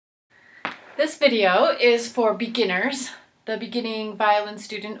This video is for beginners, the beginning violin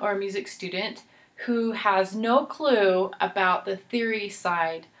student or music student who has no clue about the theory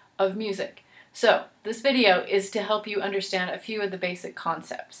side of music. So this video is to help you understand a few of the basic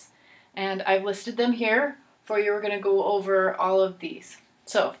concepts. And I've listed them here for you. We're going to go over all of these.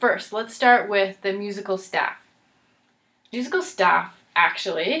 So first, let's start with the musical staff. Musical staff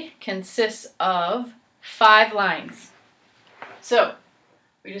actually consists of 5 lines. So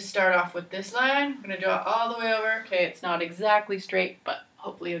we just start off with this line. I'm going to draw it all the way over. Okay, it's not exactly straight, but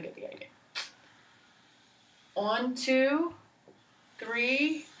hopefully you'll get the idea. 1, 2,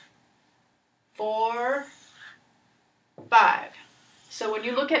 3, 4, 5. So when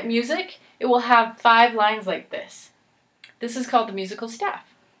you look at music, it will have 5 lines like this. This is called the musical staff.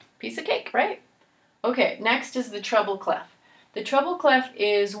 Piece of cake, right? Okay, next is the treble clef. The treble clef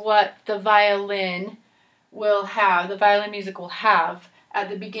is what the violin will have, the violin music will have at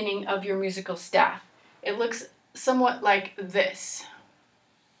the beginning of your musical staff. It looks somewhat like this.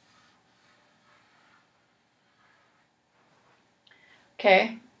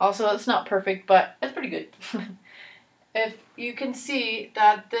 Okay, also it's not perfect, but it's pretty good. If you can see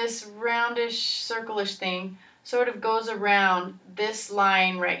that this roundish, circle-ish thing sort of goes around this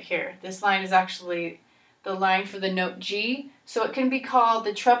line right here. This line is actually the line for the note G, so it can be called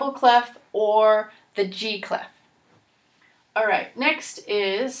the treble clef or the G clef. Alright, next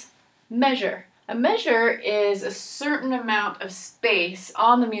is measure. A measure is a certain amount of space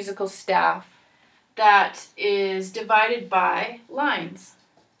on the musical staff that is divided by lines.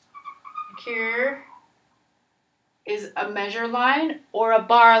 Here is a measure line or a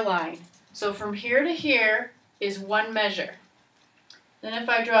bar line. So from here to here is one measure. Then if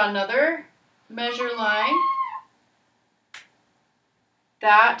I draw another measure line,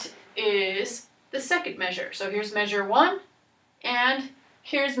 that is the second measure. So here's measure 1. And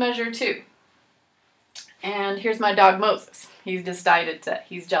here's measure 2. And here's my dog Moses. He's decided that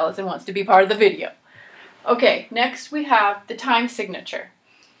he's jealous and wants to be part of the video. Okay, next we have the time signature.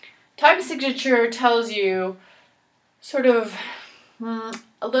 Time signature tells you sort of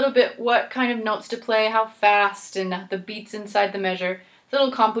a little bit what kind of notes to play, how fast, and the beats inside the measure. It's a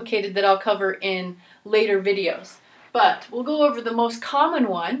little complicated that I'll cover in later videos. But we'll go over the most common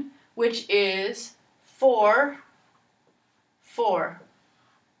one, which is 4, 4.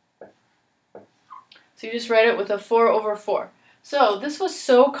 So you just write it with a 4/4. So this was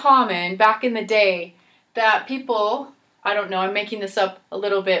so common back in the day that people, I don't know, I'm making this up a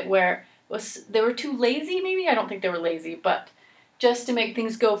little bit, where they were too lazy maybe? I don't think they were lazy, but just to make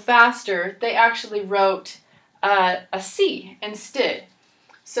things go faster, they actually wrote a C instead.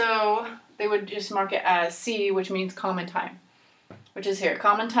 So they would just mark it as C, which means common time, which is here.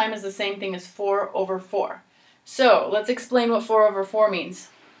 Common time is the same thing as 4/4. So let's explain what 4/4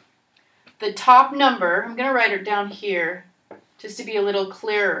 means. The top number, I'm going to write it down here just to be a little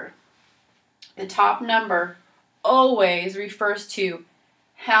clearer. The top number always refers to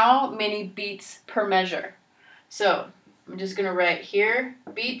how many beats per measure. So I'm just going to write here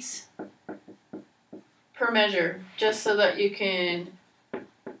beats per measure, just so that you can,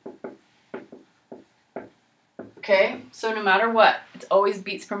 okay, so no matter what, it's always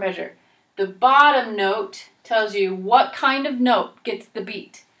beats per measure. The bottom note tells you what kind of note gets the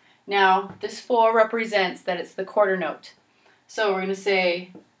beat. Now, this 4 represents that it's the quarter note. So we're going to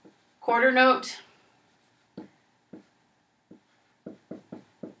say quarter note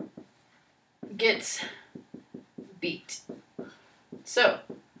gets beat. So,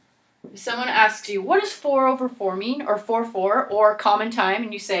 if someone asks you, what does 4/4 mean, or 4/4, or common time,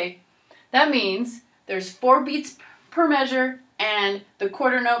 and you say, that means there's 4 beats per measure, and the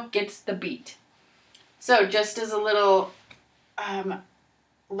quarter note gets the beat. So, just as a little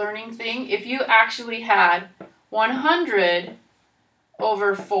learning thing, if you actually had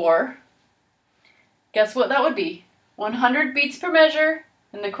 100/4, guess what that would be? 100 beats per measure,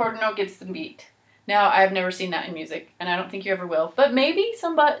 and the quarter note gets the beat. Now, I've never seen that in music, and I don't think you ever will, but maybe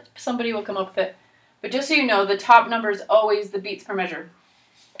somebody will come up with it. But just so you know, the top number is always the beats per measure.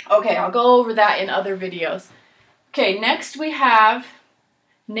 Okay, I'll go over that in other videos. Okay, next we have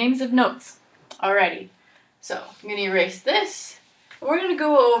names of notes. Alrighty, so I'm going to erase this. We're going to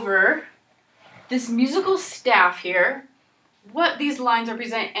go over this musical staff here, what these lines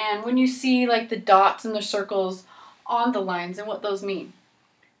represent, and when you see like the dots and the circles on the lines and what those mean.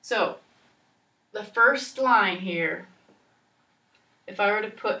 So, the first line here, if I were to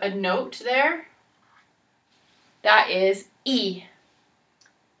put a note there, that is E.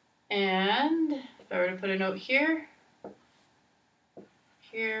 And if I were to put a note here,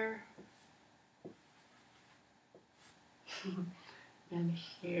 here, and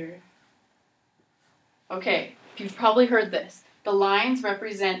here. Okay, you've probably heard this. The lines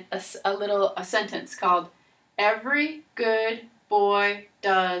represent a sentence called, every good boy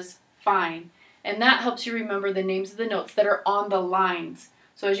does fine. And that helps you remember the names of the notes that are on the lines.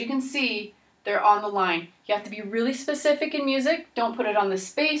 So as you can see, they're on the line. You have to be really specific in music. Don't put it on the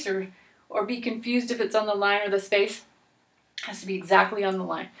space or be confused if it's on the line or the space. It has to be exactly on the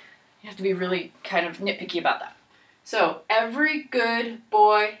line. You have to be really kind of nitpicky about that. So, every good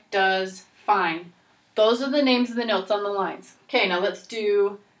boy does fine. Those are the names of the notes on the lines. Okay, now let's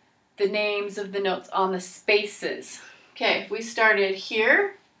do the names of the notes on the spaces. Okay, if we started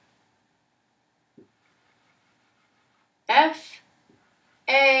here, F,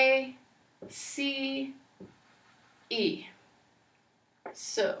 A, C, E.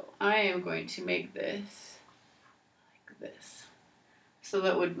 So I am going to make this like this. So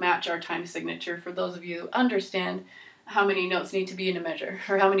that would match our time signature for those of you who understand how many notes need to be in a measure,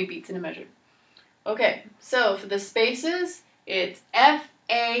 or how many beats in a measure. Okay, so for the spaces, it's F,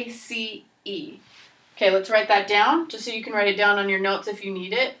 A, C, E. Okay, let's write that down, just so you can write it down on your notes if you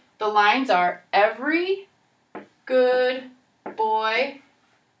need it. The lines are, every good boy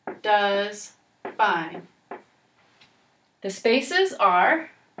does fine. The spaces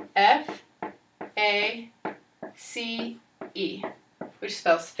are F, A, C, E, which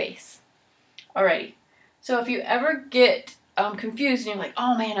spells face. Alrighty, so if you ever get confused and you're like,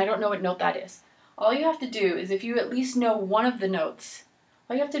 oh man, I don't know what note that is, all you have to do is, if you at least know one of the notes,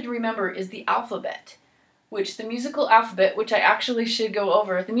 all you have to remember is the alphabet, which the musical alphabet, which I actually should go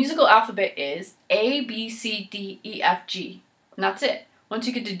over, the musical alphabet is A, B, C, D, E, F, G. And that's it. Once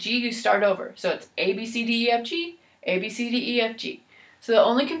you get to G, you start over. So it's A, B, C, D, E, F, G, A, B, C, D, E, F, G. So the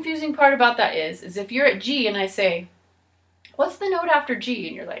only confusing part about that is if you're at G and I say, what's the note after G?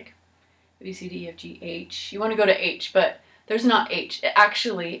 And you're like, A, B, C, D, E, F, G, H. You want to go to H, but there's not H.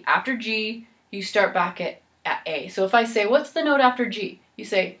 Actually, after G, you start back at A. So if I say, what's the note after G? You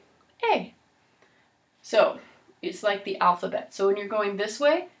say, A. So it's like the alphabet. So when you're going this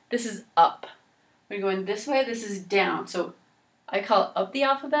way, this is up. When you're going this way, this is down. So I call it up the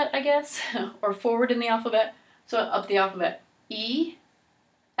alphabet, I guess, or forward in the alphabet. So up the alphabet. E,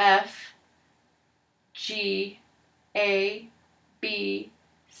 F, G, A, B,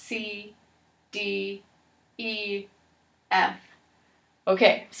 C, D, E, F.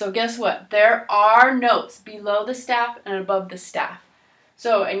 Okay, so guess what? There are notes below the staff and above the staff.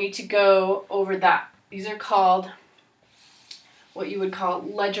 So I need to go over that. These are called what you would call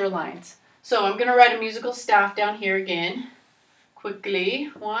ledger lines. So I'm going to write a musical staff down here again. Quickly.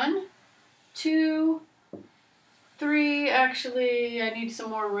 1, 2, 3. Actually, I need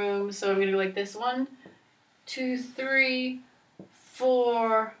some more room, so I'm going to go like this. 1, 2, 3,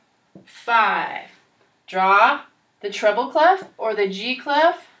 4, 5. Draw the treble clef or the G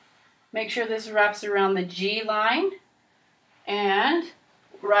clef. Make sure this wraps around the G line. And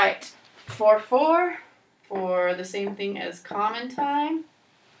write 4/4 for the same thing as common time,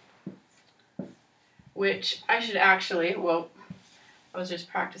 which I should actually, well, I was just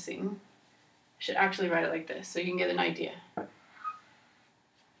practicing. I should actually write it like this so you can get an idea.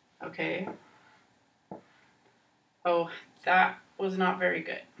 Okay. Oh, that was not very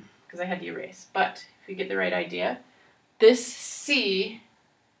good because I had to erase. But if you get the right idea, this C,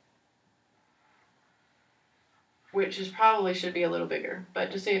 which is probably should be a little bigger,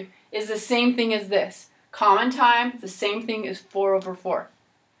 but just so is the same thing as this. Common time, the same thing as 4/4.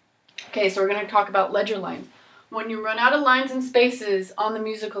 Okay, so we're going to talk about ledger lines. When you run out of lines and spaces on the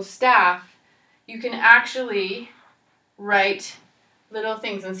musical staff, you can actually write little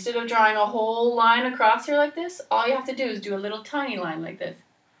things. Instead of drawing a whole line across here like this, all you have to do is do a little tiny line like this.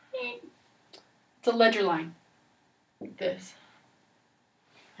 It's a ledger line, like this.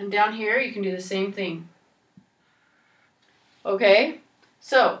 And down here, you can do the same thing. Okay,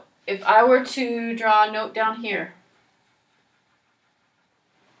 so if I were to draw a note down here,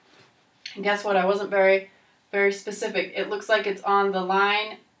 and guess what, I wasn't very specific. It looks like it's on the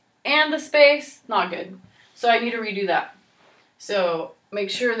line and the space, not good. So I need to redo that. So make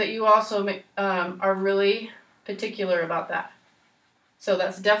sure that you also are really particular about that. So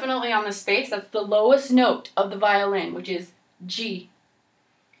that's definitely on the space. That's the lowest note of the violin, which is G.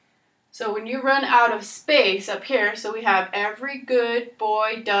 So when you run out of space up here, so we have every good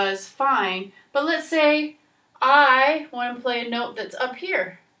boy does fine, but let's say I want to play a note that's up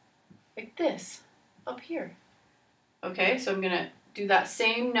here, like this, up here. Okay, so I'm going to do that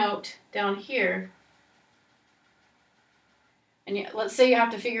same note down here, and let's say you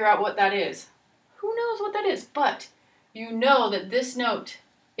have to figure out what that is. Who knows what that is? But you know that this note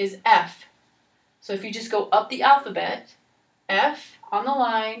is F. So if you just go up the alphabet, F on the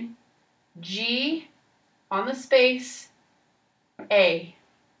line, G, on the space, A,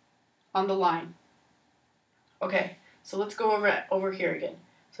 on the line. Okay, so let's go over here again.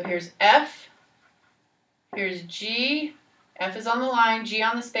 So here's F, here's G, F is on the line, G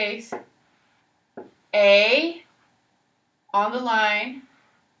on the space, A on the line,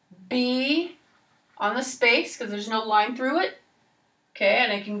 B on the space, because there's no line through it. Okay,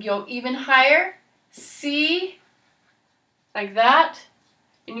 and I can go even higher, C, like that,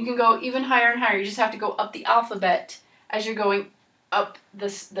 and you can go even higher and higher. You just have to go up the alphabet as you're going up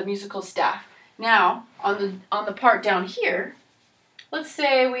the musical staff. Now, on the part down here, let's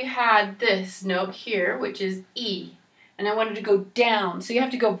say we had this note here, which is E, and I wanted to go down, so you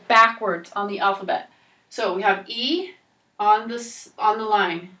have to go backwards on the alphabet. So we have E on the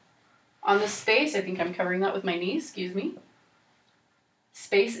line. On the space, I think I'm covering that with my knees, excuse me.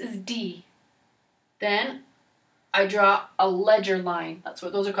 Space is D. Then I draw a ledger line. That's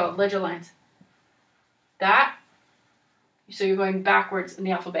what those are called, ledger lines. That, so you're going backwards in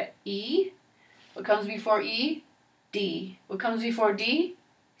the alphabet. E, what comes before E? D. What comes before D?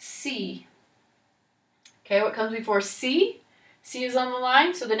 C. Okay, what comes before C? C is on the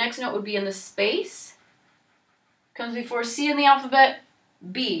line, so the next note would be in the space. Comes before C in the alphabet?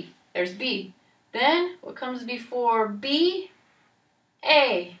 B. There's B. Then, what comes before B?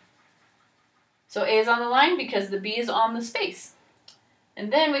 A. So A is on the line because the B is on the space.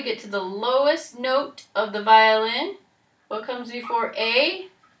 And then we get to the lowest note of the violin. What comes before A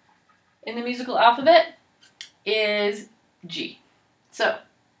in the musical alphabet is G. So,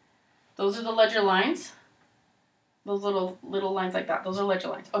 those are the ledger lines. Those little lines like that. Those are ledger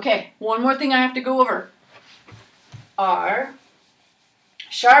lines. Okay, one more thing I have to go over are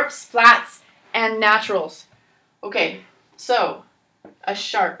sharps, flats, and naturals. Okay, so a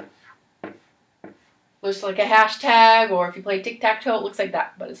sharp looks like a hashtag, or if you play tic-tac-toe, it looks like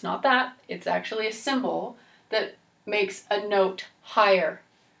that, but it's not that. It's actually a symbol that makes a note higher.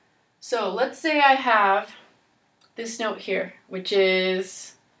 So let's say I have this note here, which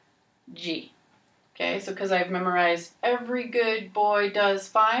is G. Okay, so because I've memorized every good boy does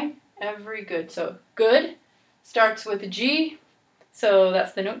fine, every good. So good starts with a G, so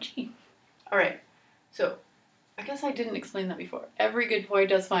that's the note G. All right, so I guess I didn't explain that before. Every good boy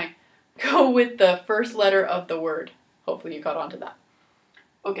does fine. Go with the first letter of the word. Hopefully you caught on to that.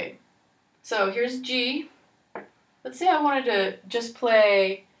 Okay, so here's G. Let's say I wanted to just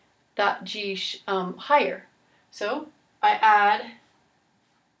play that G higher. So I add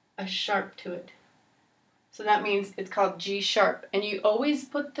a sharp to it. So that means it's called G sharp. And you always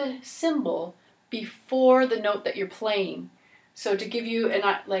put the symbol before the note that you're playing. So to give you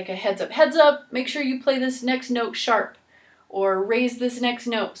like a heads up, make sure you play this next note sharp, or raise this next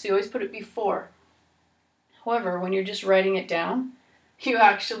note. So you always put it before. However, when you're just writing it down, you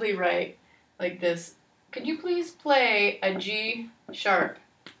actually write like this. Could you please play a G sharp?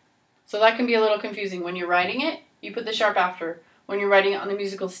 So that can be a little confusing. When you're writing it, you put the sharp after. When you're writing it on the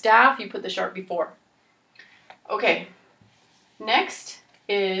musical staff, you put the sharp before. Okay, next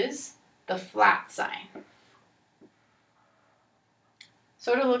is the flat sign.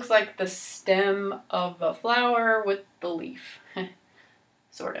 Sort of looks like the stem of a flower with the leaf.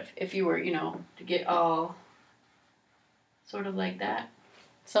 Sort of, if you were, to get all sort of like that.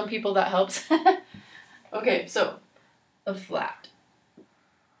 Some people that helps. Okay, so a flat.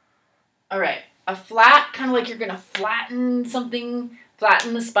 All right, a flat, kind of like you're going to flatten something,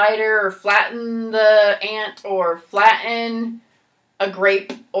 flatten the spider, or flatten the ant, or flatten a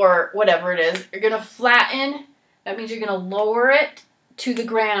grape, or whatever it is. You're going to flatten. That means you're going to lower it to the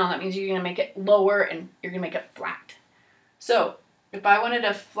ground. That means you're going to make it lower and you're going to make it flat. So if I wanted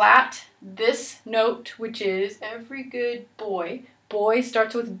to flat this note, which is every good boy, boy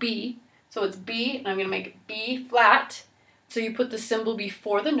starts with B, so it's B, and I'm going to make it B flat. So you put the symbol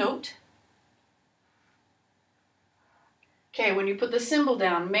before the note. Okay, when you put the symbol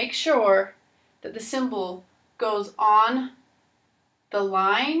down, make sure that the symbol goes on the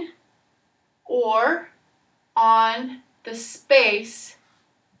line or on the space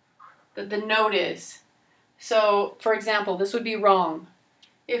that the note is. So, for example, this would be wrong.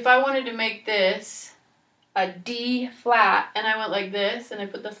 If I wanted to make this a D flat and I went like this and I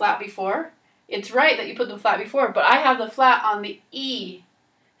put the flat before, it's right that you put the flat before, but I have the flat on the E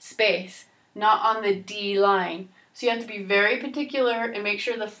space, not on the D line. So you have to be very particular and make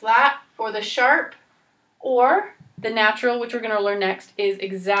sure the flat or the sharp or the natural, which we're going to learn next, is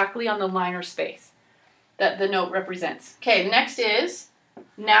exactly on the line or space that the note represents. Okay, the next is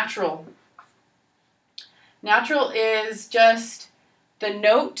natural. Natural is just the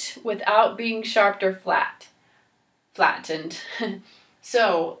note without being sharped or flattened.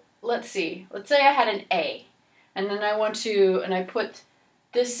 So let's see. Let's say I had an A, and then I want to, and I put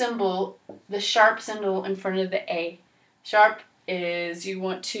this symbol, the sharp symbol, in front of the A. Sharp is you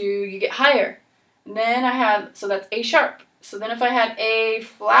get higher. And then I have, so that's A sharp. So then if I had A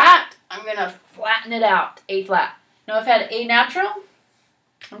flat, I'm going to flatten it out, A flat. Now if I had A natural,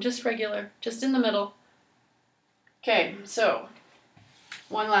 I'm just regular, just in the middle. Okay, so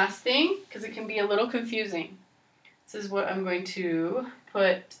one last thing, because it can be a little confusing. This is what I'm going to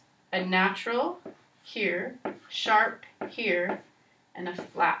put a natural here, sharp here, and a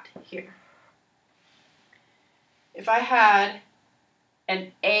flat here. If I had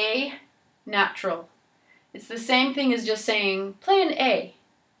an A natural, it's the same thing as just saying play an A.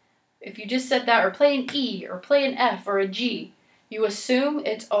 If you just said that, or play an E, or play an F, or a G, you assume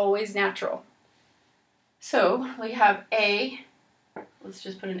it's always natural. So we have A, let's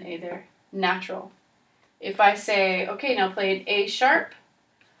just put an A there, natural. If I say, okay, now play an A sharp,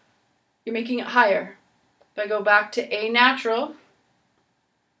 you're making it higher. If I go back to A natural,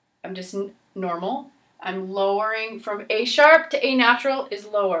 I'm just normal. I'm lowering from A sharp to A natural is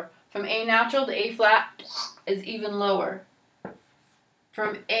lower. From A natural to A flat is even lower.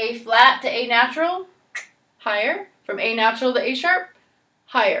 From A flat to A natural, higher. From A natural to A sharp,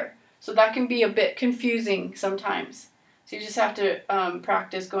 higher. So that can be a bit confusing sometimes. So you just have to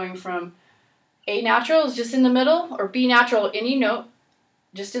practice going from A natural is just in the middle, or B natural, any note,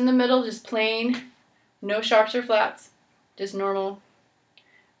 just in the middle, just plain, no sharps or flats, just normal.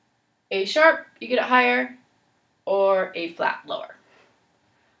 A sharp, you get it higher, or A flat, lower.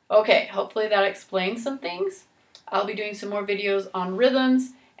 Okay, hopefully that explains some things. I'll be doing some more videos on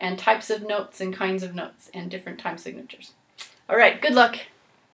rhythms and types of notes and kinds of notes and different time signatures. All right, good luck.